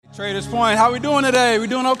Traders Point, how we doing today? We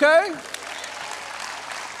doing okay?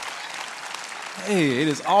 Hey, it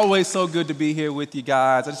is always so good to be here with you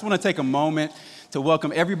guys. I just want to take a moment to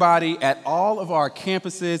welcome everybody at all of our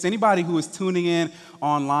campuses, anybody who is tuning in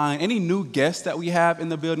online, any new guests that we have in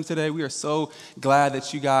the building today. We are so glad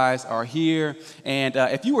that you guys are here. And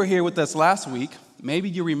if you were here with us last week, maybe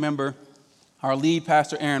you remember our lead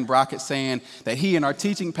pastor, Aaron Brockett, saying that he and our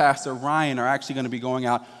teaching pastor, Ryan, are actually going to be going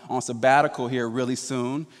out on sabbatical here really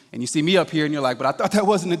soon. And you see me up here and you're like, but I thought that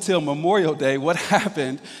wasn't until Memorial Day. What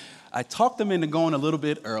happened? I talked them into going a little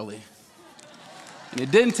bit early. And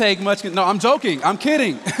it didn't take much. No, I'm joking. I'm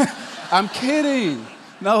kidding. I'm kidding.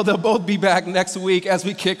 No, they'll both be back next week as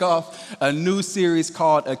we kick off a new series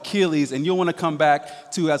called Achilles. And you'll want to come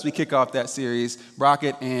back, too, as we kick off that series.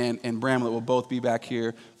 Brockett and Bramlett will both be back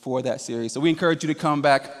here for that series. So we encourage you to come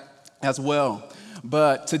back as well.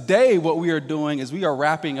 But today what we are doing is we are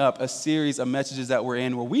wrapping up a series of messages that we're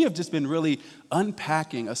in where we have just been really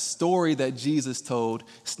unpacking a story that Jesus told.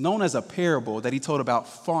 It's known as a parable that he told about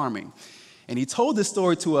farming. And he told this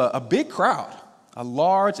story to a big crowd, a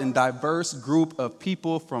large and diverse group of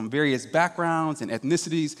people from various backgrounds and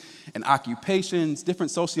ethnicities and occupations,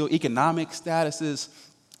 different socioeconomic statuses.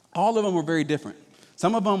 All of them were very different.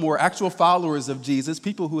 Some of them were actual followers of Jesus,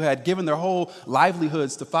 people who had given their whole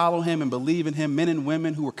livelihoods to follow him and believe in him, men and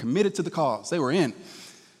women who were committed to the cause. They were in.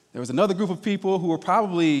 There was another group of people who were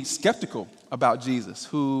probably skeptical about Jesus,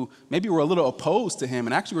 who maybe were a little opposed to him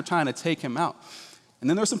and actually were trying to take him out. And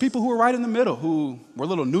then there were some people who were right in the middle, who were a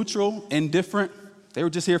little neutral, indifferent. They were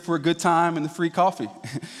just here for a good time and the free coffee.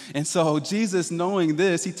 And so Jesus, knowing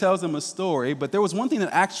this, he tells them a story, but there was one thing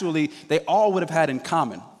that actually they all would have had in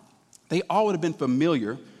common. They all would have been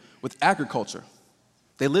familiar with agriculture.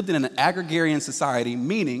 They lived in an agrarian society,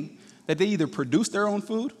 meaning that they either produced their own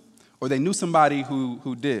food or they knew somebody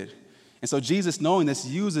who did. And so Jesus, knowing this,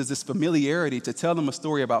 uses this familiarity to tell them a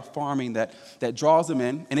story about farming that draws them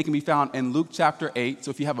in, and it can be found in Luke chapter 8.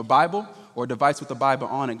 So if you have a Bible or a device with a Bible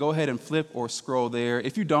on it, go ahead and flip or scroll there.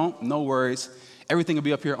 If you don't, no worries. Everything will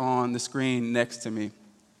be up here on the screen next to me.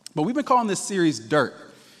 But we've been calling this series Dirt.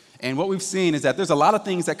 And what we've seen is that there's a lot of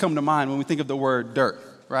things that come to mind when we think of the word dirt,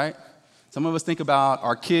 right? Some of us think about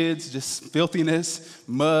our kids, just filthiness,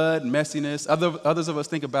 mud, messiness. Others of us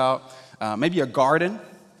think about maybe a garden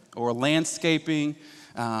or landscaping.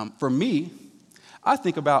 For me, I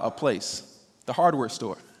think about a place, the hardware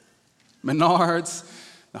store, Menards,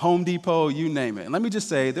 the Home Depot, you name it. And let me just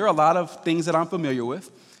say, there are a lot of things that I'm familiar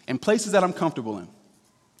with and places that I'm comfortable in.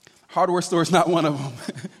 Hardware store is not one of them.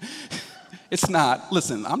 It's not.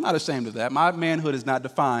 Listen, I'm not ashamed of that. My manhood is not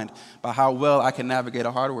defined by how well I can navigate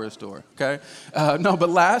a hardware store, okay? No, but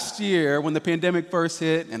last year when the pandemic first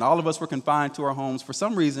hit and all of us were confined to our homes, for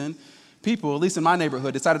some reason, people, at least in my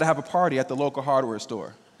neighborhood, decided to have a party at the local hardware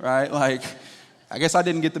store, right? Like, I guess I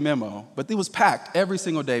didn't get the memo, but it was packed every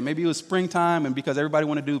single day. Maybe it was springtime, and because everybody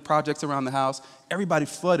wanted to do projects around the house, everybody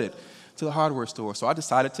flooded to the hardware store. So I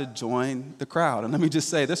decided to join the crowd. And let me just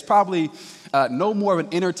say, there's probably no more of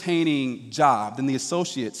an entertaining job than the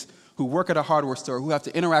associates who work at a hardware store who have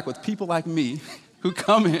to interact with people like me who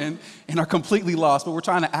come in and are completely lost, but we're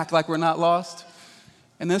trying to act like we're not lost.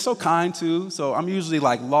 And they're so kind too. So I'm usually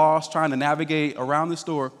like lost, trying to navigate around the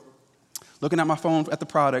store, looking at my phone at the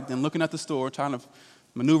product and looking at the store, trying to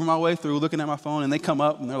maneuver my way through, looking at my phone, and they come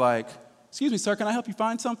up and they're like, "Excuse me, sir, can I help you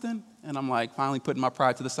find something?" And I'm like, finally putting my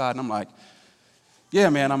pride to the side, and I'm like, "Yeah,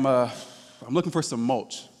 man, I'm looking for some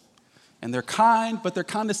mulch." And they're kind, but they're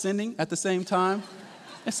condescending at the same time.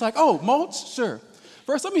 It's like, "Oh, mulch? Sure.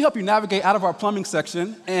 First, let me help you navigate out of our plumbing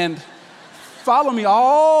section and follow me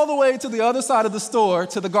all the way to the other side of the store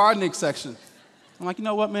to the gardening section." I'm like, "You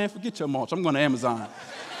know what, man? Forget your mulch. I'm going to Amazon.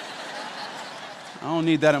 I don't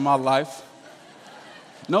need that in my life."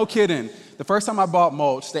 No kidding. The first time I bought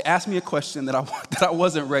mulch, they asked me a question that I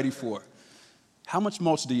wasn't ready for. "How much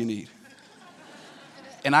mulch do you need?"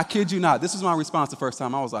 And I kid you not, this was my response the first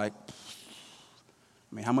time. I was like,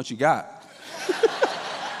 "I mean, how much you got?"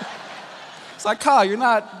 It's like, "Kyle, you're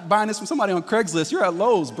not buying this from somebody on Craigslist. You're at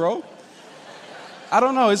Lowe's, bro." I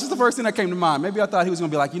don't know. It's just the first thing that came to mind. Maybe I thought he was going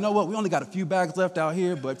to be like, "You know what? We only got a few bags left out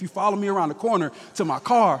here, but if you follow me around the corner to my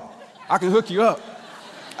car, I can hook you up."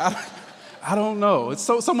 I don't know. It's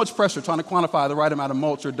so much pressure trying to quantify the right amount of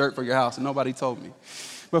mulch or dirt for your house, and nobody told me.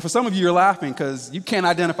 But for some of you, you're laughing because you can't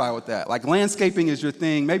identify with that. Like, landscaping is your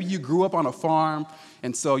thing. Maybe you grew up on a farm,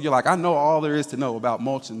 and so you're like, "I know all there is to know about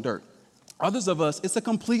mulch and dirt." Others of us, it's a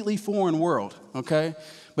completely foreign world, okay?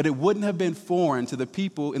 But it wouldn't have been foreign to the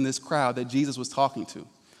people in this crowd that Jesus was talking to.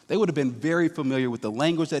 They would have been very familiar with the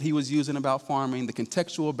language that he was using about farming, the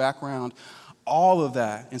contextual background, all of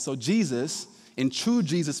that. And so Jesus, in true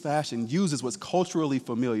Jesus fashion, uses what's culturally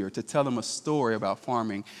familiar to tell them a story about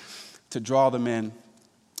farming, to draw them in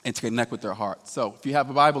and to connect with their hearts. So if you have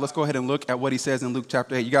a Bible, let's go ahead and look at what he says in Luke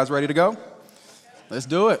chapter 8. You guys ready to go? Let's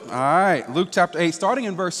do it. All right. Luke chapter 8, starting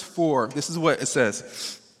in verse 4, this is what it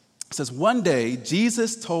says. It says, one day,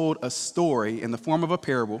 Jesus told a story in the form of a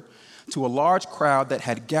parable to a large crowd that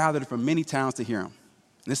had gathered from many towns to hear him.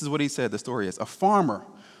 And this is what he said the story is. A farmer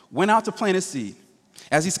went out to plant his seed.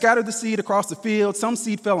 As he scattered the seed across the field, some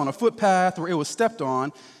seed fell on a footpath where it was stepped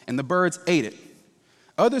on, and the birds ate it.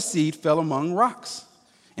 Other seed fell among rocks,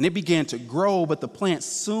 and it began to grow, but the plant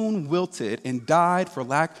soon wilted and died from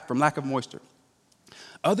lack of moisture.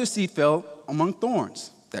 Other seed fell among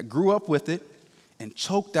thorns that grew up with it and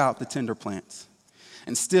choked out the tender plants.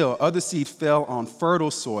 And still, other seed fell on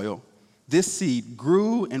fertile soil. This seed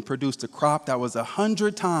grew and produced a crop that was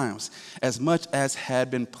 100 times as much as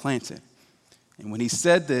had been planted. And when he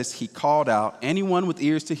said this, he called out, anyone with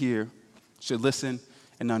ears to hear should listen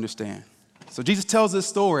and understand. So Jesus tells this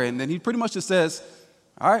story, and then he pretty much just says,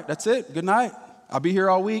 all right, that's it. Good night. I'll be here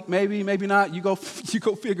all week. Maybe, maybe not. You go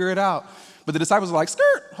figure it out. But the disciples are like,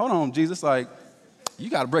 skirt, hold on, Jesus, like, you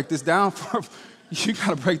got to break this down for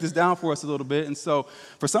us a little bit. And so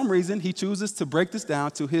for some reason, he chooses to break this down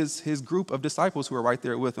to his group of disciples who are right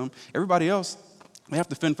there with him. Everybody else, they have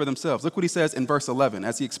to fend for themselves. Look what he says in verse 11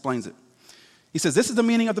 as he explains it. He says, this is the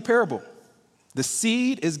meaning of the parable. The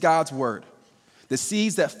seed is God's word. The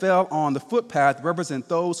seeds that fell on the footpath represent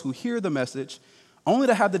those who hear the message, only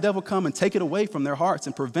to have the devil come and take it away from their hearts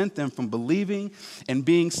and prevent them from believing and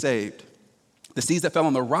being saved. The seeds that fell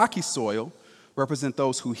on the rocky soil represent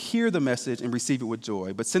those who hear the message and receive it with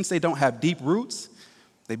joy. But since they don't have deep roots,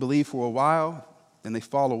 they believe for a while, then they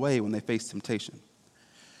fall away when they face temptation.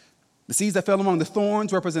 The seeds that fell among the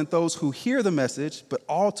thorns represent those who hear the message, but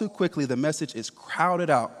all too quickly the message is crowded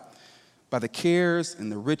out by the cares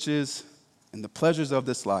and the riches and the pleasures of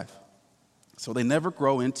this life. So they never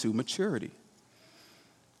grow into maturity.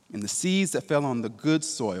 And the seeds that fell on the good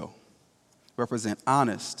soil represent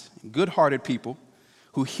honest and good-hearted people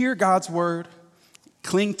who hear God's word,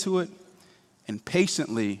 cling to it, and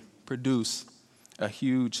patiently produce a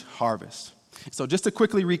huge harvest. So just to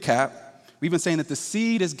quickly recap, we've been saying that the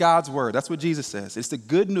seed is God's word. That's what Jesus says. It's the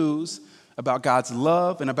good news about God's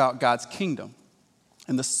love and about God's kingdom.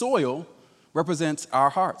 And the soil represents our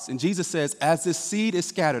hearts. And Jesus says, as this seed is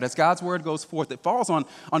scattered, as God's word goes forth, it falls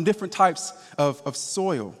on different types of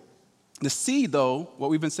soil. The seed, though,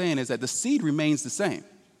 what we've been saying is that the seed remains the same.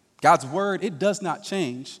 God's word, it does not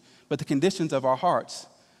change, but the conditions of our hearts,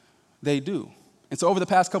 they do. And so over the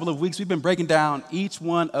past couple of weeks, we've been breaking down each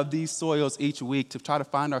one of these soils each week to try to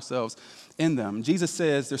find ourselves in them. Jesus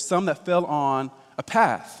says there's some that fell on a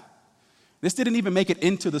path. This didn't even make it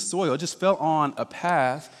into the soil. It just fell on a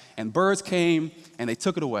path, and birds came and they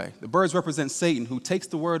took it away. The birds represent Satan, who takes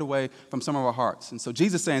the word away from some of our hearts. And so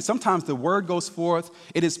Jesus is saying sometimes the word goes forth,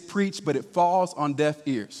 it is preached, but it falls on deaf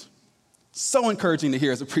ears. So encouraging to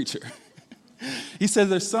hear as a preacher. He says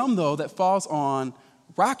there's some, though, that falls on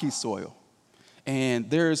rocky soil. And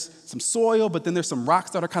there's some soil, but then there's some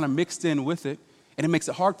rocks that are kind of mixed in with it. And it makes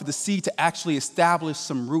it hard for the seed to actually establish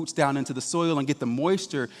some roots down into the soil and get the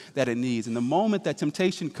moisture that it needs. And the moment that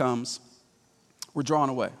temptation comes, we're drawn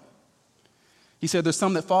away. He said there's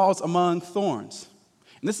some that falls among thorns.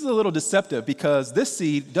 And this is a little deceptive because this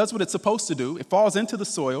seed does what it's supposed to do. It falls into the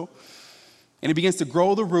soil, and it begins to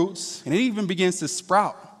grow the roots, and it even begins to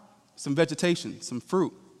sprout some vegetation, some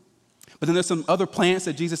fruit. But then there's some other plants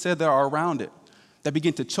that Jesus said that are around it that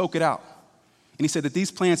begin to choke it out. And he said that these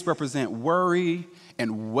plants represent worry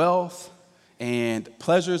and wealth and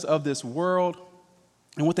pleasures of this world.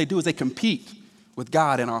 And what they do is they compete with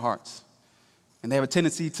God in our hearts. And they have a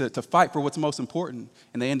tendency to fight for what's most important,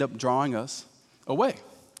 and they end up drawing us away.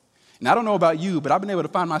 And I don't know about you, but I've been able to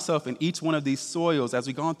find myself in each one of these soils as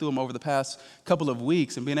we've gone through them over the past couple of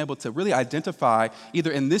weeks and being able to really identify, either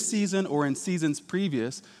in this season or in seasons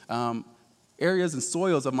previous, areas and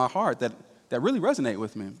soils of my heart that really resonate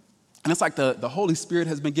with me. And it's like the Holy Spirit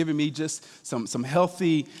has been giving me just some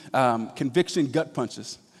healthy conviction gut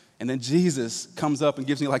punches. And then Jesus comes up and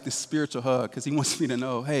gives me like this spiritual hug because he wants me to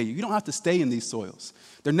know, hey, you don't have to stay in these soils.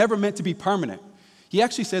 They're never meant to be permanent. He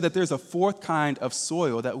actually said that there's a fourth kind of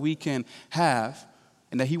soil that we can have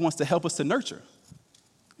and that he wants to help us to nurture.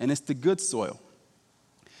 And it's the good soil.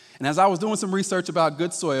 And as I was doing some research about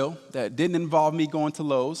good soil that didn't involve me going to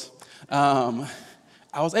Lowe's,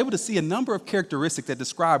 I was able to see a number of characteristics that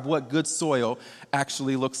describe what good soil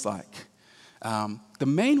actually looks like. The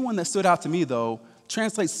main one that stood out to me, though,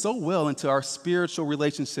 translates so well into our spiritual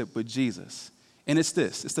relationship with Jesus. And it's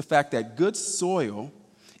this. It's the fact that good soil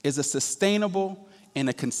is a sustainable and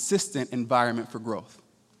a consistent environment for growth.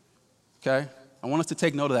 Okay? I want us to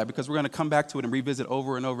take note of that because we're going to come back to it and revisit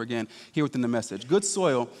over and over again here within the message. Good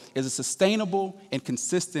soil is a sustainable and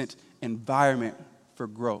consistent environment for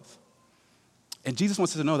growth. And Jesus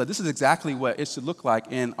wants us to know that this is exactly what it should look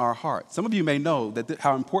like in our heart. Some of you may know that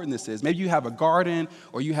how important this is. Maybe you have a garden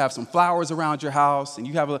or you have some flowers around your house and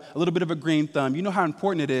you have a little bit of a green thumb. You know how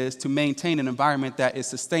important it is to maintain an environment that is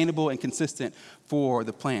sustainable and consistent for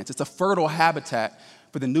the plants. It's a fertile habitat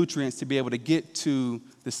for the nutrients to be able to get to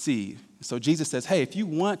the seed. So Jesus says, hey, if you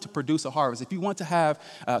want to produce a harvest, if you want to have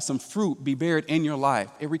some fruit be buried in your life,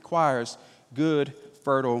 it requires good,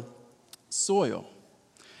 fertile soil.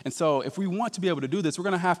 And so if we want to be able to do this, we're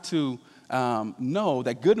going to have to know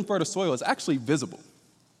that good and fertile soil is actually visible.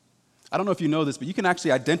 I don't know if you know this, but you can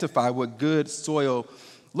actually identify what good soil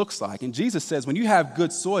looks like. And Jesus says when you have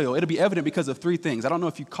good soil, it'll be evident because of three things. I don't know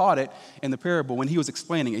if you caught it in the parable when he was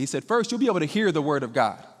explaining it. He said, first, you'll be able to hear the word of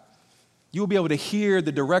God. You'll be able to hear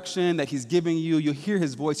the direction that he's giving you. You'll hear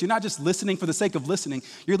his voice. You're not just listening for the sake of listening.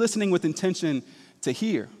 You're listening with intention to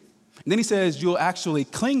hear. And then he says you'll actually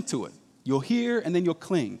cling to it. You'll hear and then you'll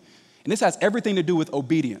cling. And this has everything to do with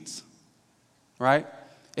obedience, right?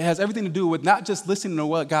 It has everything to do with not just listening to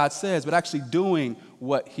what God says, but actually doing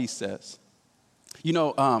what he says. You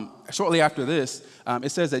know, shortly after this,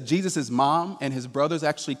 it says that Jesus' mom and his brothers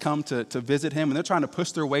actually come to visit him, and they're trying to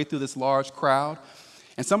push their way through this large crowd.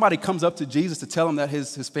 And somebody comes up to Jesus to tell him that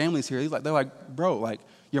his family's here. They're like, bro, like,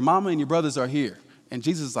 your mama and your brothers are here. And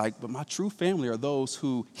Jesus is like, but my true family are those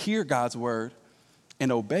who hear God's word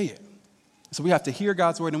and obey it. So we have to hear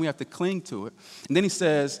God's word and we have to cling to it. And then he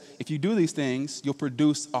says, if you do these things, you'll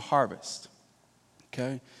produce a harvest.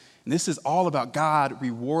 Okay? And this is all about God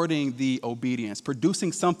rewarding the obedience,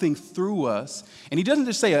 producing something through us. And he doesn't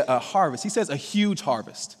just say a harvest, he says a huge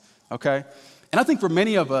harvest. Okay? And I think for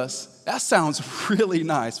many of us, that sounds really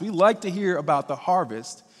nice. We like to hear about the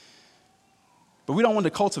harvest, but we don't want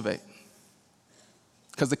to cultivate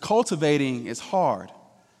because the cultivating is hard.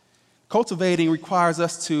 Cultivating requires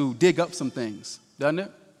us to dig up some things, doesn't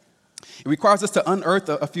it? It requires us to unearth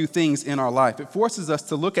a few things in our life. It forces us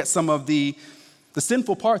to look at some of the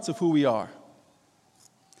sinful parts of who we are.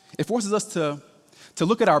 It forces us to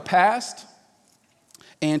look at our past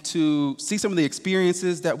and to see some of the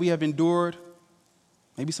experiences that we have endured,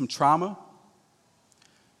 maybe some trauma.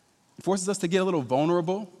 It forces us to get a little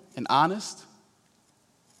vulnerable and honest.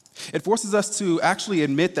 It forces us to actually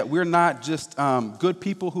admit that we're not just good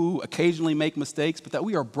people who occasionally make mistakes, but that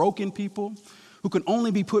we are broken people who can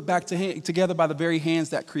only be put back together by the very hands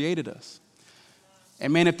that created us.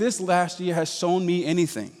 And man, if this last year has shown me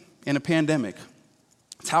anything in a pandemic,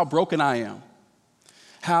 it's how broken I am,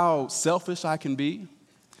 how selfish I can be,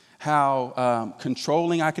 how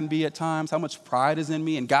controlling I can be at times, how much pride is in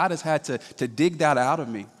me. And God has had to dig that out of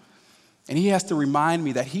me. And he has to remind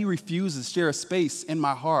me that he refuses to share a space in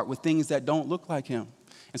my heart with things that don't look like him.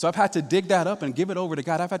 And so I've had to dig that up and give it over to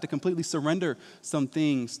God. I've had to completely surrender some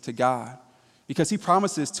things to God because he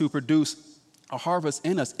promises to produce a harvest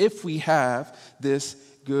in us. If we have this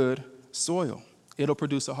good soil, it'll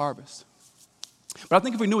produce a harvest. But I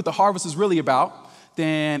think if we knew what the harvest is really about,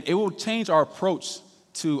 then it will change our approach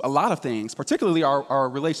to a lot of things, particularly our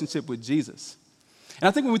relationship with Jesus. And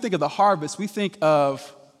I think when we think of the harvest, we think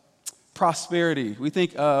of prosperity. We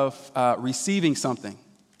think of receiving something,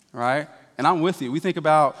 right? And I'm with you. We think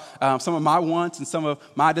about some of my wants and some of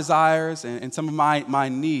my desires and some of my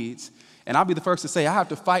needs. And I'll be the first to say I have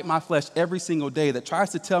to fight my flesh every single day that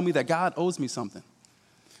tries to tell me that God owes me something.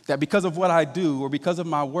 That because of what I do or because of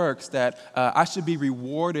my works that I should be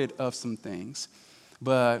rewarded of some things.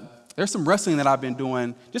 But there's some wrestling that I've been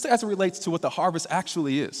doing just as it relates to what the harvest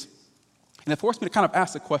actually is. And it forced me to kind of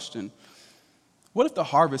ask the question, what if the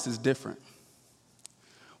harvest is different?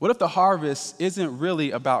 What if the harvest isn't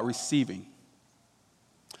really about receiving?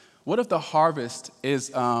 What if the harvest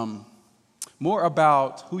is more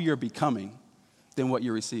about who you're becoming than what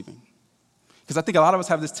you're receiving? Because I think a lot of us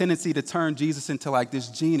have this tendency to turn Jesus into like this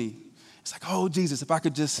genie. It's like, oh, Jesus, if I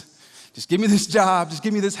could just give me this job, just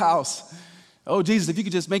give me this house. Oh, Jesus, if you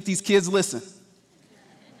could just make these kids listen.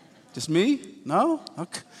 Just me? No?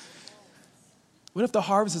 Okay. What if the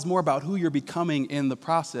harvest is more about who you're becoming in the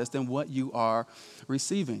process than what you are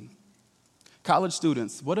receiving? College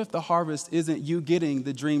students, what if the harvest isn't you getting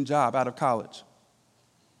the dream job out of college?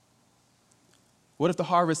 What if the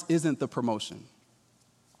harvest isn't the promotion?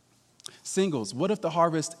 Singles, what if the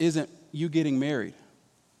harvest isn't you getting married?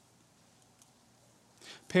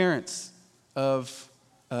 Parents of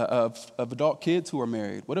adult kids who are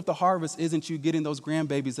married, what if the harvest isn't you getting those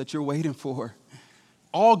grandbabies that you're waiting for?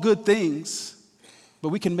 All good things, but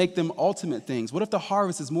we can make them ultimate things? What if the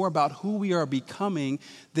harvest is more about who we are becoming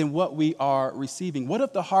than what we are receiving? What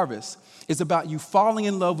if the harvest is about you falling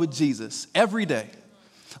in love with Jesus every day,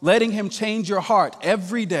 letting him change your heart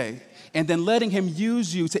every day, and then letting him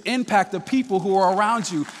use you to impact the people who are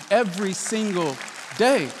around you every single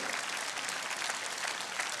day?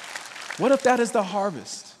 What if that is the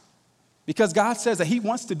harvest? Because God says that he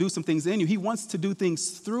wants to do some things in you. He wants to do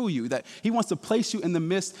things through you, that he wants to place you in the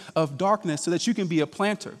midst of darkness so that you can be a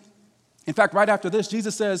planter. In fact, right after this,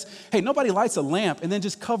 Jesus says, hey, nobody lights a lamp and then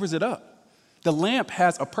just covers it up. The lamp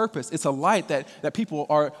has a purpose. It's a light that people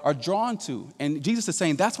are drawn to. And Jesus is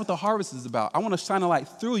saying, that's what the harvest is about. I want to shine a light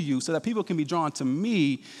through you so that people can be drawn to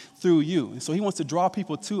me through you. And so he wants to draw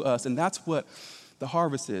people to us, and that's what the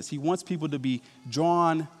harvest is. He wants people to be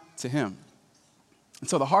drawn to him. And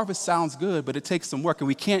so the harvest sounds good, but it takes some work, and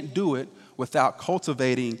we can't do it without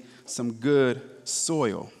cultivating some good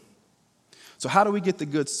soil. So how do we get the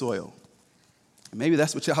good soil? And maybe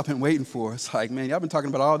that's what y'all been waiting for. It's like, man, y'all been talking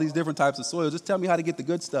about all these different types of soil. Just tell me how to get the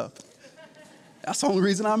good stuff. That's the only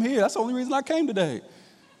reason I'm here. That's the only reason I came today.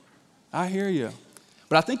 I hear you.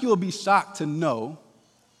 But I think you will be shocked to know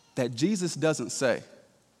that Jesus doesn't say.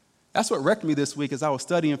 That's what wrecked me this week as I was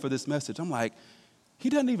studying for this message. I'm like, he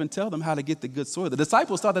doesn't even tell them how to get the good soil. The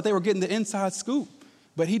disciples thought that they were getting the inside scoop,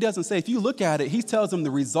 but he doesn't say. If you look at it, he tells them the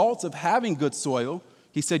results of having good soil.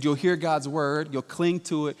 He said you'll hear God's word, you'll cling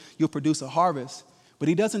to it, you'll produce a harvest, but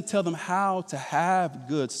he doesn't tell them how to have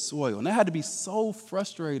good soil. And that had to be so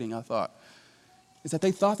frustrating, I thought, is that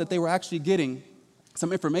they thought that they were actually getting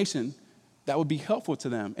some information that would be helpful to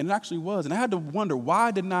them, and it actually was. And I had to wonder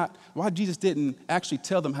why Jesus didn't actually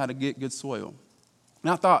tell them how to get good soil. And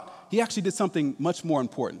I thought, he actually did something much more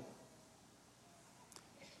important.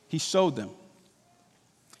 He showed them.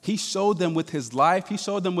 He showed them with his life. He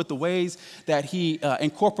showed them with the ways that he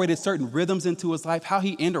incorporated certain rhythms into his life, how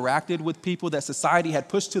he interacted with people that society had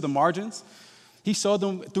pushed to the margins. He showed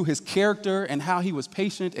them through his character and how he was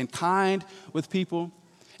patient and kind with people.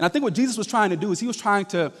 And I think what Jesus was trying to do is he was trying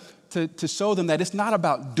to show them that it's not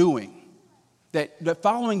about doing, that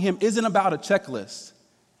following him isn't about a checklist.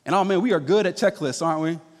 And oh man, we are good at checklists, aren't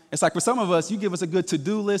we? It's like for some of us, you give us a good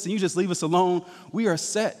to-do list and you just leave us alone. We are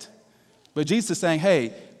set. But Jesus is saying,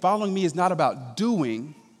 hey, following me is not about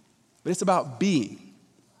doing, but it's about being.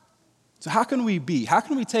 So how can we be? How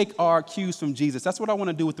can we take our cues from Jesus? That's what I want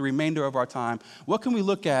to do with the remainder of our time. What can we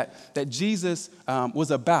look at that Jesus was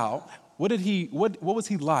about? What was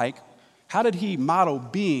he like? How did he model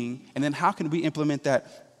being? And then how can we implement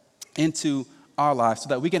that into our lives so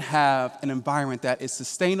that we can have an environment that is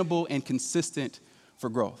sustainable and consistent for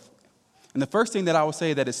growth? And the first thing that I would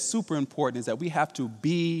say that is super important is that we have to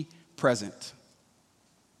be present.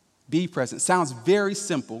 Be present. Sounds very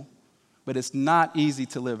simple, but it's not easy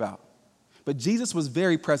to live out. But Jesus was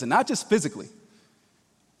very present, not just physically,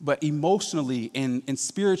 but emotionally and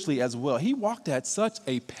spiritually as well. He walked at such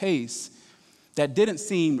a pace that didn't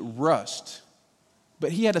seem rushed,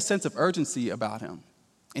 but he had a sense of urgency about him.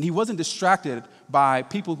 And he wasn't distracted by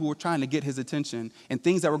people who were trying to get his attention and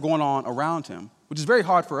things that were going on around him, which is very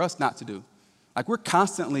hard for us not to do. Like we're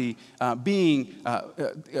constantly being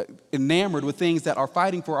enamored with things that are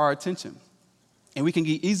fighting for our attention. And we can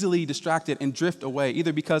get easily distracted and drift away,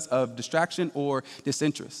 either because of distraction or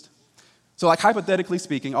disinterest. So like hypothetically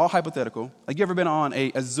speaking, all hypothetical, like you ever been on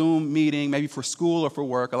a Zoom meeting, maybe for school or for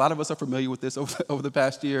work? A lot of us are familiar with this over the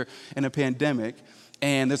past year in a pandemic.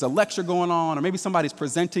 And there's a lecture going on, or maybe somebody's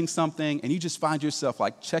presenting something, and you just find yourself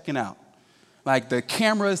like checking out. Like the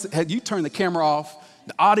cameras, you turn the camera off,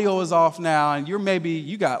 the audio is off now, and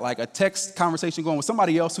you got like a text conversation going with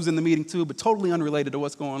somebody else who's in the meeting too, but totally unrelated to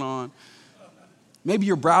what's going on. Maybe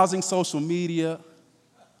you're browsing social media.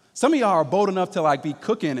 Some of y'all are bold enough to like be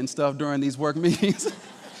cooking and stuff during these work meetings,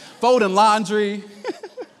 folding laundry,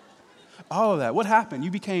 all of that. What happened?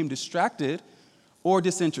 You became distracted or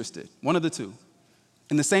disinterested, one of the two.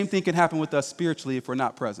 And the same thing can happen with us spiritually if we're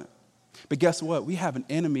not present. But guess what? We have an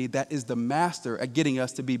enemy that is the master at getting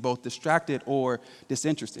us to be both distracted or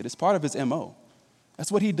disinterested. It's part of his MO.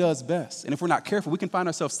 That's what he does best. And if we're not careful, we can find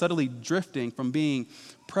ourselves subtly drifting from being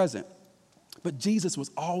present. But Jesus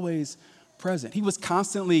was always present. He was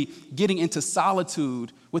constantly getting into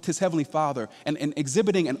solitude with his heavenly Father and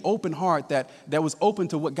exhibiting an open heart that was open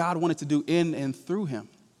to what God wanted to do in and through him.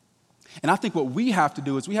 And I think what we have to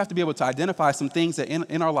do is we have to be able to identify some things that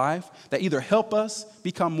in our life that either help us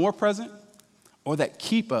become more present or that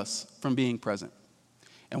keep us from being present.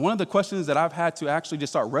 And one of the questions that I've had to actually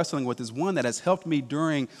just start wrestling with is one that has helped me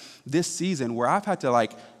during this season where I've had to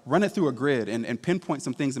like run it through a grid and pinpoint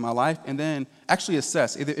some things in my life and then actually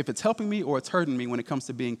assess either if it's helping me or it's hurting me when it comes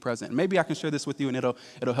to being present. And maybe I can share this with you and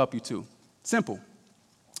it'll help you too. Simple.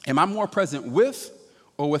 Am I more present with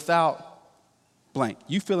or without blank?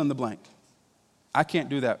 You fill in the blank. I can't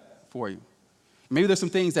do that for you. Maybe there's some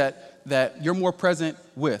things that you're more present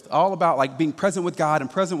with, all about like being present with God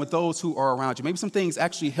and present with those who are around you. Maybe some things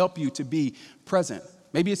actually help you to be present.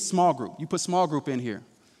 Maybe it's small group. You put small group in here.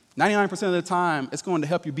 99% of the time, it's going to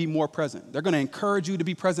help you be more present. They're going to encourage you to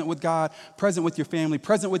be present with God, present with your family,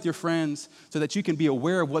 present with your friends, so that you can be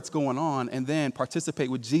aware of what's going on and then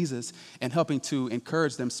participate with Jesus in helping to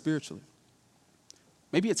encourage them spiritually.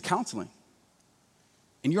 Maybe it's counseling.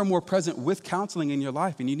 And you're more present with counseling in your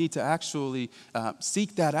life, and you need to actually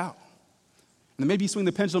seek that out. And then maybe you swing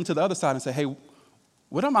the pendulum to the other side and say, hey,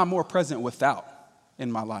 what am I more present without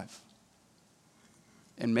in my life?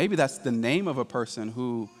 And maybe that's the name of a person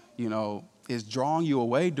who, is drawing you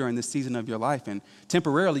away during this season of your life. And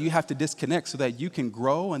temporarily, you have to disconnect so that you can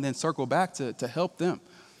grow and then circle back to help them.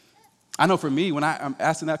 I know for me, when I'm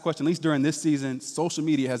asking that question, at least during this season, social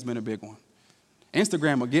media has been a big one.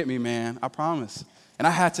 Instagram will get me, man, I promise. And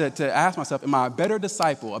I had to ask myself, am I a better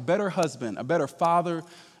disciple, a better husband, a better father,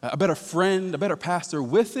 a better friend, a better pastor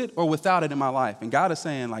with it or without it in my life? And God is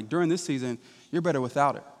saying, like, during this season, you're better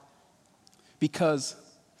without it. Because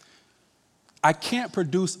I can't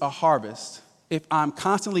produce a harvest if I'm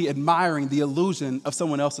constantly admiring the illusion of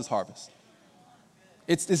someone else's harvest.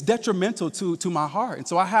 It's detrimental to my heart. And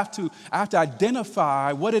so I have to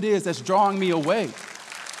identify what it is that's drawing me away.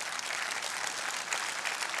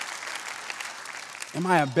 Am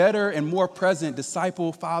I a better and more present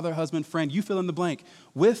disciple, father, husband, friend? You fill in the blank,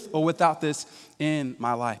 with or without this in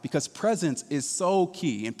my life. Because presence is so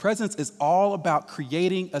key. And presence is all about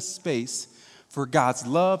creating a space for God's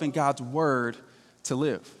love and God's word to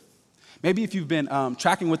live. Maybe if you've been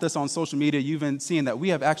tracking with us on social media, you've been seeing that we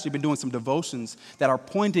have actually been doing some devotions that are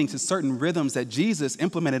pointing to certain rhythms that Jesus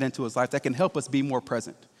implemented into his life that can help us be more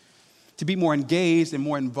present, to be more engaged and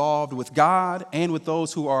more involved with God and with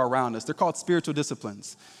those who are around us. They're called spiritual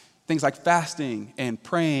disciplines. Things like fasting and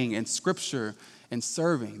praying and scripture and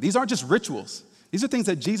serving. These aren't just rituals. These are things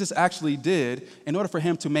that Jesus actually did in order for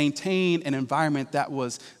him to maintain an environment that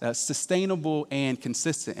was sustainable and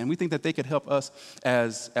consistent. And we think that they could help us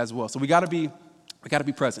as well. So we got to be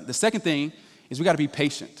present. The second thing is we got to be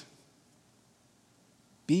patient.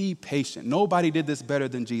 Be patient. Nobody did this better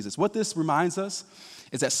than Jesus. What this reminds us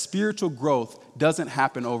is that spiritual growth doesn't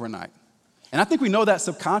happen overnight. And I think we know that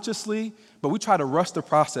subconsciously, but we try to rush the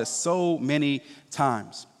process so many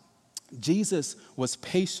times. Jesus was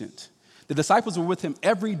patient. The disciples were with him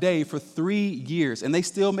every day for 3 years, and they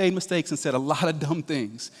still made mistakes and said a lot of dumb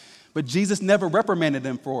things. But Jesus never reprimanded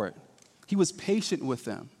them for it. He was patient with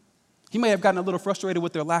them. He may have gotten a little frustrated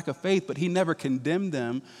with their lack of faith, but he never condemned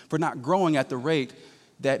them for not growing at the rate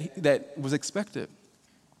that was expected.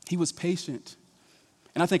 He was patient.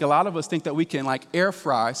 And I think a lot of us think that we can like air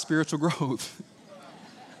fry spiritual growth.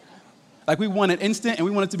 Like we want it instant and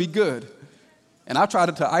we want it to be good. And I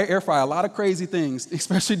tried to air fry a lot of crazy things,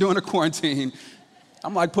 especially during the quarantine.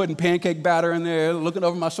 I'm like putting pancake batter in there, looking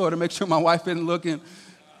over my shoulder to make sure my wife isn't looking.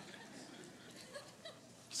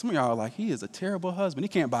 Some of y'all are like, he is a terrible husband. He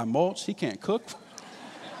can't buy mulch. He can't cook.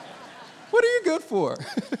 What are you good for?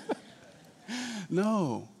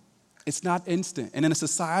 No, it's not instant. And in a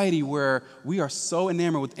society where we are so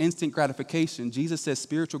enamored with instant gratification, Jesus says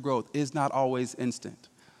spiritual growth is not always instant.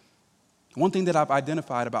 One thing that I've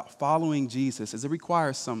identified about following Jesus is it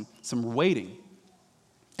requires some waiting.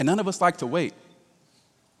 And none of us like to wait.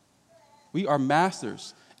 We are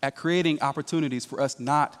masters at creating opportunities for us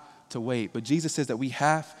not to wait. But Jesus says that we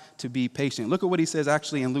have to be patient. Look at what he says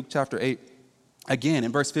actually in Luke chapter 8, again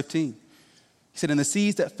in verse 15. He said, and the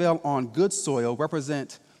seeds that fell on good soil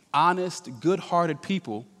represent honest, good-hearted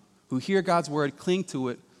people who hear God's word, cling to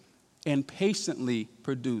it, and patiently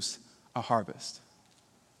produce a harvest.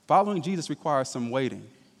 Following Jesus requires some waiting.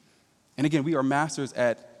 And again, we are masters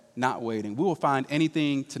at not waiting. We will find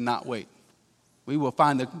anything to not wait. We will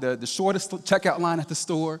find the shortest checkout line at the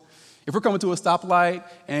store. If we're coming to a stoplight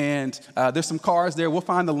and there's some cars there, we'll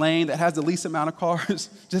find the lane that has the least amount of cars,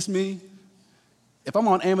 just me. If I'm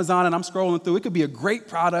on Amazon and I'm scrolling through, it could be a great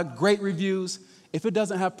product, great reviews. If it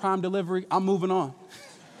doesn't have Prime delivery, I'm moving on.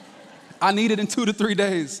 I need it in 2 to 3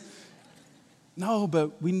 days. No,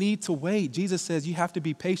 but we need to wait. Jesus says you have to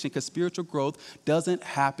be patient because spiritual growth doesn't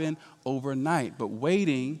happen overnight. But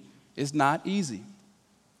waiting is not easy.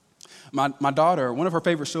 My daughter, one of her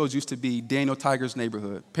favorite shows used to be Daniel Tiger's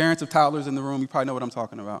Neighborhood. Parents of toddlers in the room, you probably know what I'm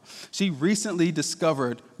talking about. She recently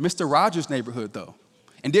discovered Mr. Rogers' Neighborhood, though.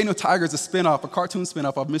 And Daniel Tiger is a cartoon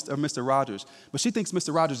spinoff of Mr. Rogers. But she thinks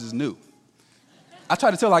Mr. Rogers is new. I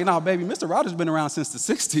tried to tell her, like, no, baby, Mr. Rogers has been around since the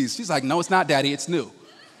 60s. She's like, no, it's not, Daddy, it's new.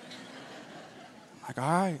 I'm like,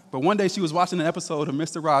 all right. But one day she was watching an episode of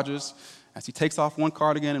Mr. Rogers as he takes off one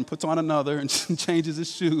cardigan and puts on another and changes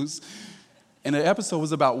his shoes. And the episode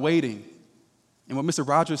was about waiting. And what Mr.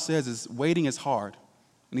 Rogers says is, waiting is hard.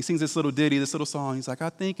 And he sings this little ditty, this little song. He's like, I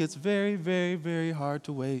think it's very, very, very hard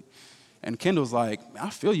to wait. And Kendall's like,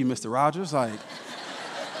 I feel you, Mr. Rogers. Like,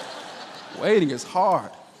 waiting is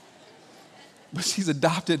hard. But she's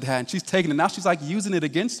adopted that, and she's taken it. Now she's like using it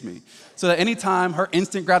against me. So that anytime her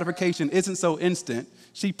instant gratification isn't so instant,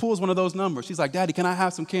 she pulls one of those numbers. She's like, Daddy, can I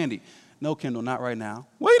have some candy? No, Kendall, not right now.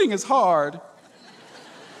 Waiting is hard.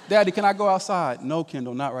 Daddy, can I go outside? No,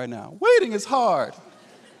 Kendall, not right now. Waiting is hard.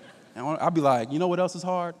 And I'll be like, you know what else is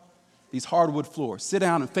hard? These hardwood floors. Sit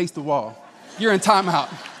down and face the wall. You're in timeout.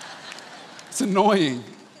 It's annoying.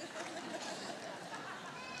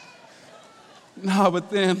 No, but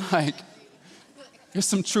then, like, there's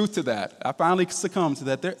some truth to that. I finally succumbed to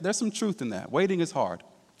that. There's some truth in that. Waiting is hard.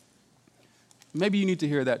 Maybe you need to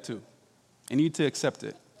hear that too. And you need to accept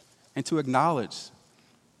it and to acknowledge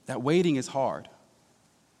that waiting is hard.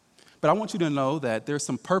 But I want you to know that there's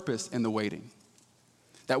some purpose in the waiting.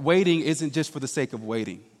 That waiting isn't just for the sake of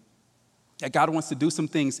waiting. That God wants to do some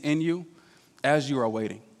things in you as you are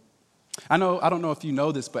waiting. I don't know if you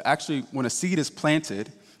know this, but actually when a seed is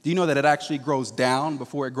planted, do you know that it actually grows down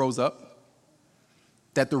before it grows up?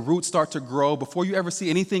 That the roots start to grow before you ever see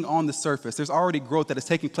anything on the surface. There's already growth that is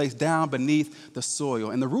taking place down beneath the soil.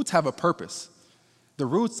 And the roots have a purpose. The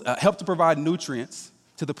roots help to provide nutrients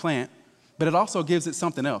to the plant, but it also gives it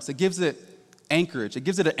something else. It gives it anchorage. It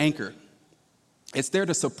gives it an anchor. It's there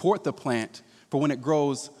to support the plant for when it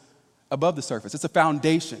grows above the surface. It's a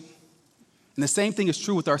foundation. And the same thing is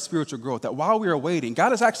true with our spiritual growth, that while we are waiting,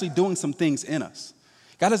 God is actually doing some things in us.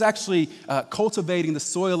 God is actually cultivating the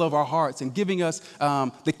soil of our hearts and giving us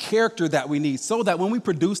the character that we need so that when we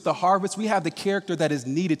produce the harvest, we have the character that is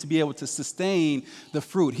needed to be able to sustain the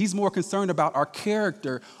fruit. He's more concerned about our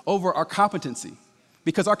character over our competency.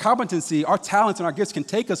 Because our competency, our talents, and our gifts can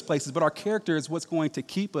take us places, but our character is what's going to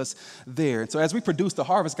keep us there. And so as we produce the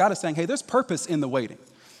harvest, God is saying, hey, there's purpose in the waiting.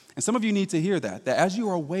 And some of you need to hear that as you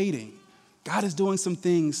are waiting, God is doing some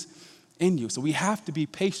things in you. So we have to be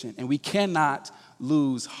patient, and we cannot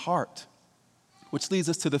lose heart, which leads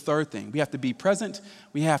us to the third thing. We have to be present,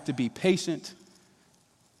 we have to be patient,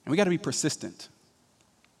 and we got to be persistent.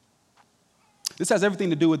 This has everything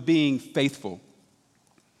to do with being faithful.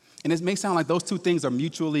 And it may sound like those two things are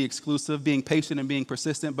mutually exclusive, being patient and being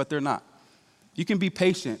persistent, but they're not. You can be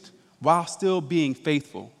patient while still being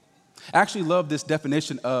faithful. I actually love this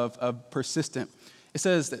definition of persistent. It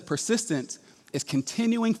says that persistence is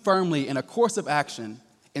continuing firmly in a course of action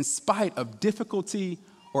in spite of difficulty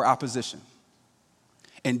or opposition.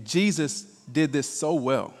 And Jesus did this so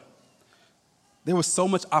well. There was so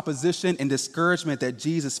much opposition and discouragement that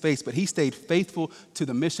Jesus faced, but he stayed faithful to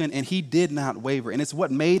the mission and he did not waver. And it's what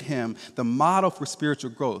made him the model for spiritual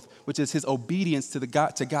growth, which is his obedience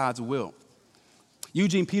to God's will.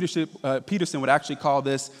 Eugene Peterson would actually call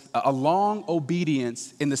this a long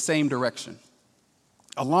obedience in the same direction.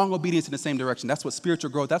 A long obedience in the same direction. That's what spiritual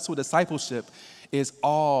growth, that's what discipleship is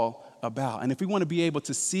all about. And if we want to be able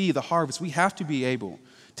to see the harvest, we have to be able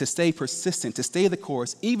to stay persistent, to stay the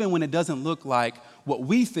course, even when it doesn't look like what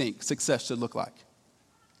we think success should look like.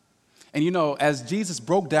 And you know, as Jesus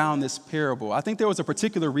broke down this parable, I think there was a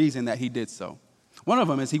particular reason that he did so. One of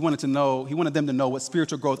them is he wanted them to know what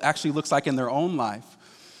spiritual growth actually looks like in their own life.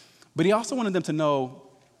 But he also wanted them to know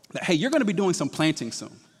that, hey, you're going to be doing some planting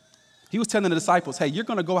soon. He was telling the disciples, hey, you're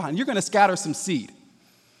going to go out and you're going to scatter some seed.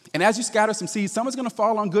 And as you scatter some seed, some is going to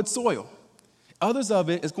fall on good soil. Others of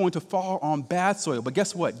it is going to fall on bad soil. But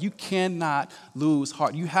guess what? You cannot lose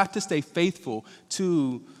heart. You have to stay faithful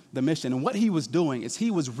to the mission. And what he was doing is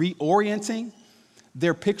he was reorienting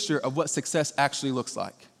their picture of what success actually looks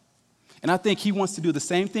like. And I think he wants to do the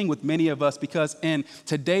same thing with many of us because in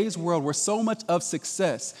today's world where so much of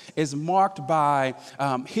success is marked by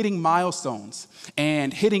hitting milestones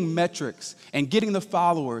and hitting metrics and getting the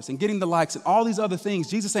followers and getting the likes and all these other things,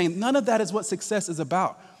 Jesus is saying none of that is what success is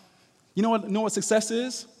about. You know what success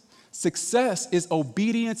is? Success is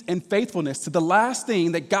obedience and faithfulness to the last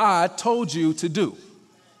thing that God told you to do.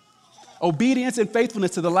 Obedience and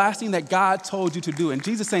faithfulness to the last thing that God told you to do. And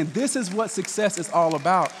Jesus is saying this is what success is all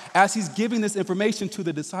about as he's giving this information to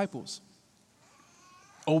the disciples.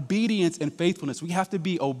 Obedience and faithfulness. We have to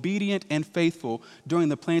be obedient and faithful during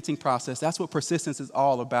the planting process. That's what persistence is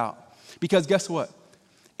all about. Because guess what?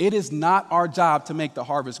 It is not our job to make the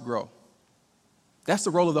harvest grow. That's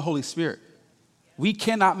the role of the Holy Spirit. We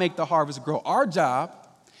cannot make the harvest grow. Our job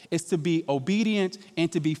is to be obedient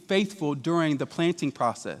and to be faithful during the planting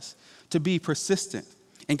process, to be persistent.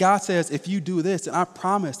 And God says, if you do this, then I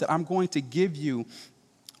promise that I'm going to give you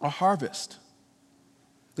a harvest.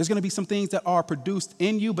 There's going to be some things that are produced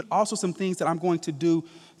in you, but also some things that I'm going to do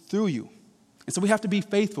through you. And so we have to be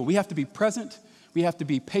faithful. We have to be present. We have to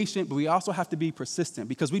be patient, but we also have to be persistent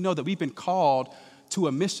because we know that we've been called to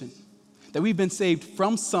a mission, that we've been saved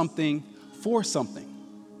from something for something.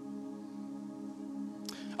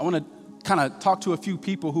 I want to kind of talk to a few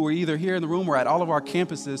people who are either here in the room or at all of our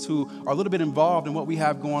campuses who are a little bit involved in what we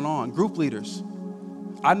have going on. Group leaders.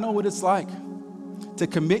 I know what it's like to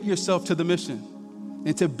commit yourself to the mission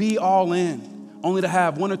and to be all in, only to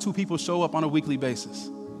have one or two people show up on a weekly basis.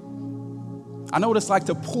 I know what it's like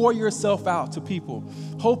to pour yourself out to people,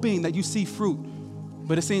 hoping that you see fruit,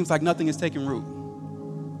 but it seems like nothing is taking root.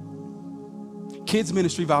 Kids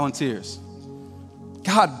ministry volunteers.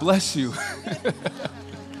 God bless you.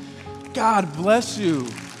 God bless you.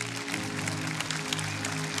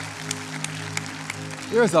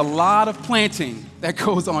 There's a lot of planting that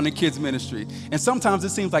goes on in kids ministry. And sometimes it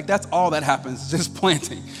seems like that's all that happens, just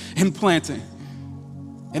planting and planting.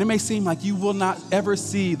 And it may seem like you will not ever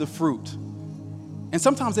see the fruit. And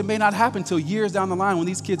sometimes it may not happen until years down the line when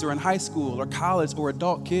these kids are in high school or college or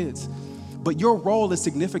adult kids. But your role is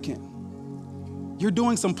significant. You're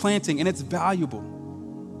doing some planting and it's valuable.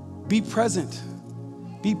 Be present,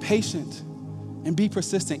 be patient, and be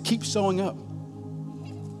persistent. Keep showing up.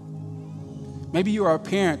 Maybe you are a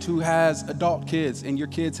parent who has adult kids and your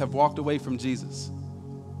kids have walked away from Jesus.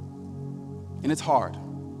 And it's hard.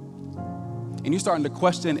 And you're starting to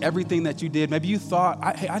question everything that you did. Maybe you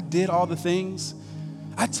thought, hey, I did all the things.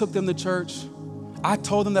 I took them to church. I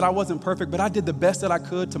told them that I wasn't perfect, but I did the best that I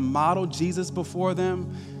could to model Jesus before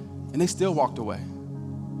them, and they still walked away.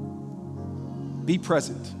 Be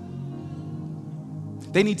present.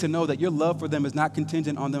 They need to know that your love for them is not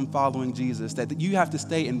contingent on them following Jesus, that you have to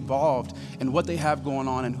stay involved in what they have going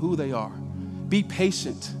on and who they are. Be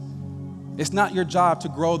patient. It's not your job to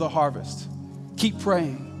grow the harvest. Keep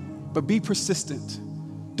praying, but be persistent.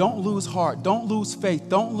 Don't lose heart. Don't lose faith.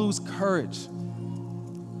 Don't lose courage.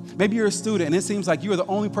 Maybe you're a student and it seems like you're the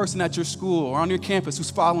only person at your school or on your campus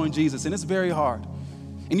who's following Jesus, and it's very hard.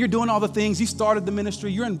 And you're doing all the things. You started the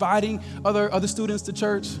ministry. You're inviting other students to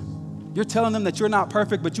church. You're telling them that you're not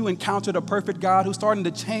perfect, but you encountered a perfect God who's starting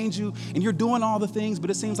to change you, and you're doing all the things, but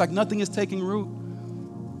it seems like nothing is taking root.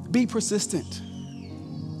 Be persistent.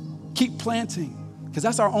 Keep planting, because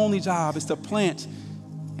that's our only job is to plant,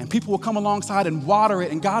 and people will come alongside and water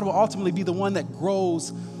it, and God will ultimately be the one that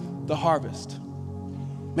grows the harvest.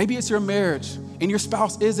 Maybe it's your marriage, and your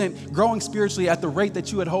spouse isn't growing spiritually at the rate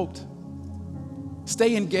that you had hoped.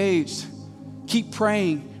 Stay engaged. Keep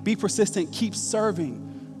praying. Be persistent. Keep serving.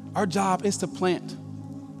 Our job is to plant.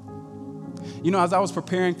 You know, as I was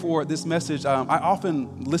preparing for this message, I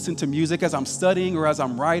often listen to music as I'm studying or as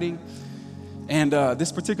I'm writing. And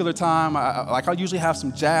this particular time, I usually have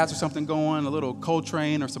some jazz or something going, a little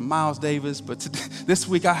Coltrane or some Miles Davis. But this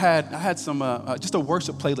week I had some just a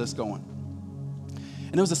worship playlist going.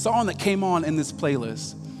 And there was a song that came on in this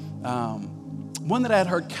playlist, one that I had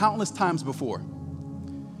heard countless times before.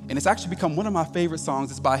 And it's actually become one of my favorite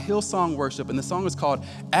songs. It's by Hillsong Worship, and the song is called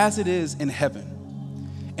As It Is in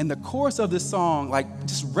Heaven. And the chorus of this song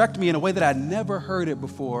just wrecked me in a way that I'd never heard it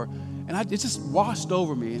before. And it just washed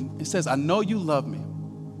over me. And it says, I know you love me.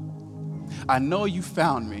 I know you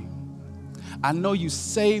found me. I know you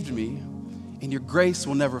saved me, and your grace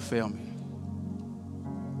will never fail me.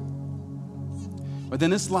 But then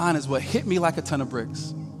this line is what hit me like a ton of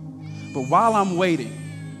bricks. But while I'm waiting,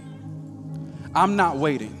 I'm not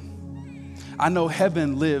waiting. I know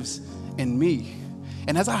heaven lives in me.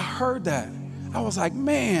 And as I heard that, I was like,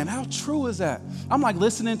 man, how true is that? I'm like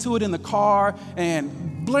listening to it in the car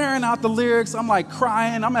and blaring out the lyrics. I'm like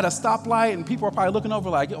crying. I'm at a stoplight and people are probably looking over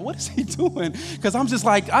like, yo, what is he doing? Because I'm just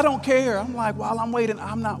like, I don't care. I'm like, while I'm waiting,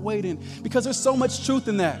 I'm not waiting. Because there's so much truth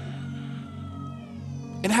in that.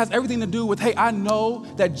 It has everything to do with, hey, I know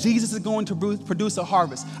that Jesus is going to produce a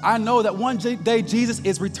harvest. I know that one day Jesus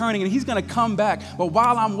is returning and he's going to come back. But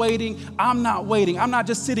while I'm waiting, I'm not waiting. I'm not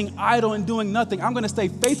just sitting idle and doing nothing. I'm going to stay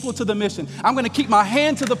faithful to the mission. I'm going to keep my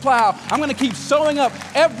hand to the plow. I'm going to keep showing up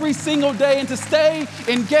every single day and to stay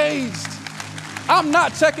engaged. I'm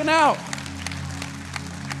not checking out.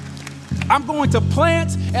 I'm going to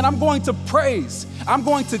plant and I'm going to praise. I'm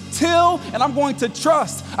going to till and I'm going to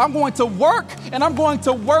trust. I'm going to work and I'm going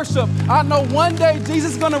to worship. I know one day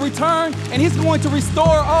Jesus is going to return and he's going to restore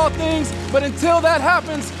all things. But until that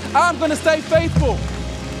happens, I'm going to stay faithful.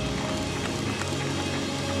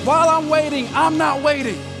 While I'm waiting, I'm not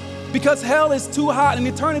waiting because hell is too hot and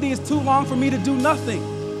eternity is too long for me to do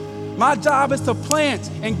nothing. My job is to plant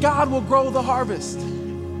and God will grow the harvest.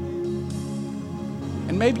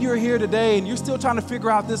 And maybe you're here today and you're still trying to figure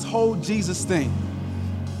out this whole Jesus thing.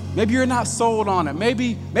 Maybe you're not sold on it.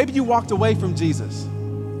 Maybe you walked away from Jesus.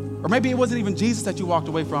 Or maybe it wasn't even Jesus that you walked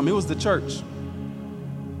away from. It was the church.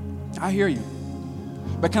 I hear you.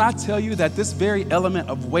 But can I tell you that this very element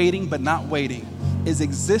of waiting but not waiting is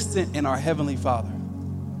existent in our Heavenly Father?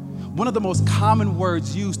 One of the most common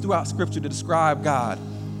words used throughout Scripture to describe God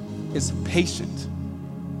is patient.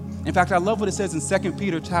 In fact, I love what it says in 2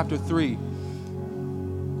 Peter chapter 3.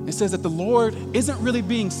 It says that the Lord isn't really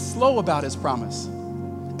being slow about his promise,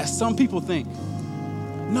 as some people think.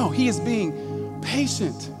 No, he is being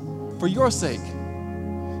patient for your sake.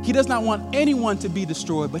 He does not want anyone to be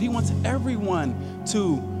destroyed, but he wants everyone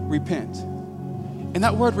to repent. And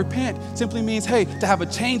that word repent simply means, hey, to have a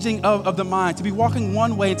changing of the mind, to be walking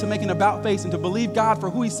one way and to make an about face and to believe God for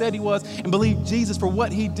who he said he was and believe Jesus for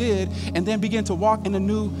what he did and then begin to walk in a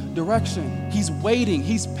new direction. He's waiting,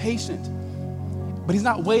 he's patient. But he's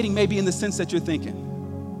not waiting maybe in the sense that you're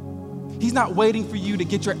thinking. He's not waiting for you to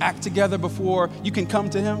get your act together before you can come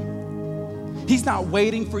to him. He's not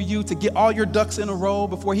waiting for you to get all your ducks in a row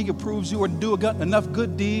before he approves you or do enough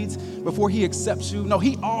good deeds before he accepts you. No,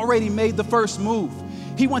 he already made the first move.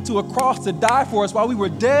 He went to a cross to die for us while we were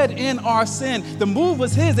dead in our sin. The move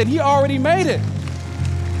was his and he already made it.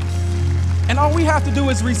 And all we have to do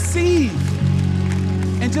is receive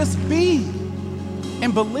and just be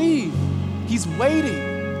and believe. He's waiting.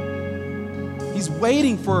 He's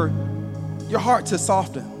waiting for your heart to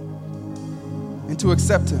soften and to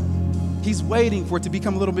accept him. He's waiting for it to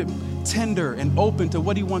become a little bit tender and open to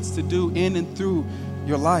what he wants to do in and through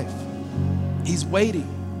your life. He's waiting.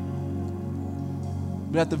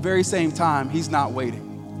 But at the very same time, he's not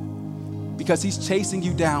waiting because he's chasing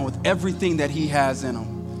you down with everything that he has in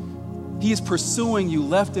him. He is pursuing you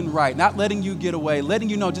left and right, not letting you get away, letting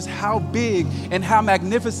you know just how big and how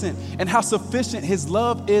magnificent and how sufficient his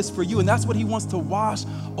love is for you. And that's what he wants to wash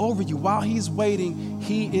over you. While he's waiting,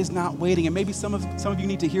 he is not waiting. And maybe some of you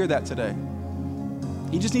need to hear that today.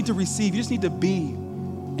 You just need to receive. You just need to be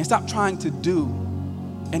and stop trying to do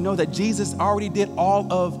and know that Jesus already did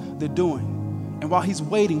all of the doing. And while he's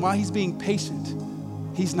waiting, while he's being patient,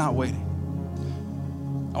 he's not waiting.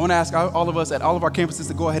 I want to ask all of us at all of our campuses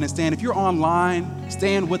to go ahead and stand. If you're online,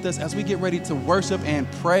 stand with us as we get ready to worship and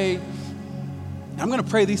pray. I'm going to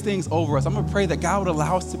pray these things over us. I'm going to pray that God would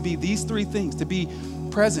allow us to be these three things: to be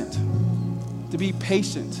present, to be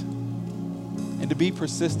patient, and to be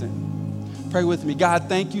persistent. Pray with me. God,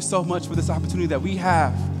 thank you so much for this opportunity that we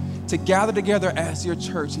have to gather together as your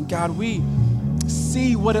church. And God, we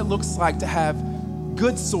see what it looks like to have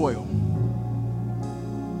good soil,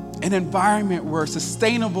 an environment where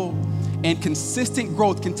sustainable and consistent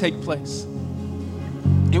growth can take place.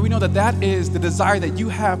 And we know that that is the desire that you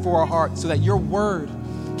have for our hearts, so that your word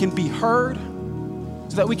can be heard,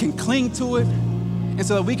 so that we can cling to it, and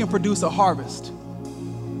so that we can produce a harvest.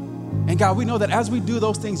 And God, we know that as we do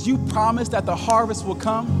those things, you promise that the harvest will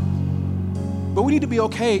come. But we need to be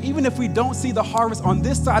okay, even if we don't see the harvest on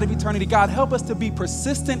this side of eternity. God, help us to be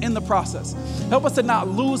persistent in the process. Help us to not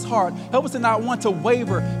lose heart. Help us to not want to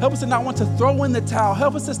waver. Help us to not want to throw in the towel.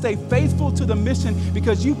 Help us to stay faithful to the mission,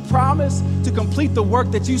 because you promise to complete the work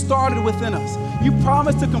that you started within us. You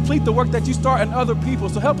promise to complete the work that you start in other people.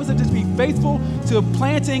 So help us to just be faithful to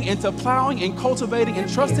planting and to plowing and cultivating and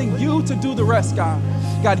trusting you to do the rest, God.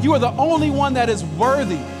 God, you are the only one that is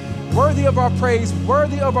worthy of our praise,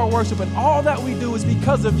 worthy of our worship, and all that we do is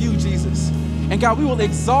because of you, Jesus. And God, we will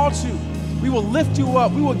exalt you. We will lift you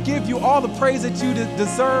up. We will give you all the praise that you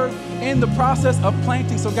deserve in the process of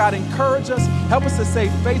planting. So God, encourage us, help us to stay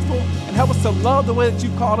faithful, and help us to love the way that you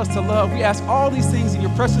called us to love. We ask all these things in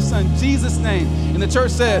your precious Son, Jesus' name. And the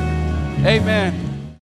church said, amen.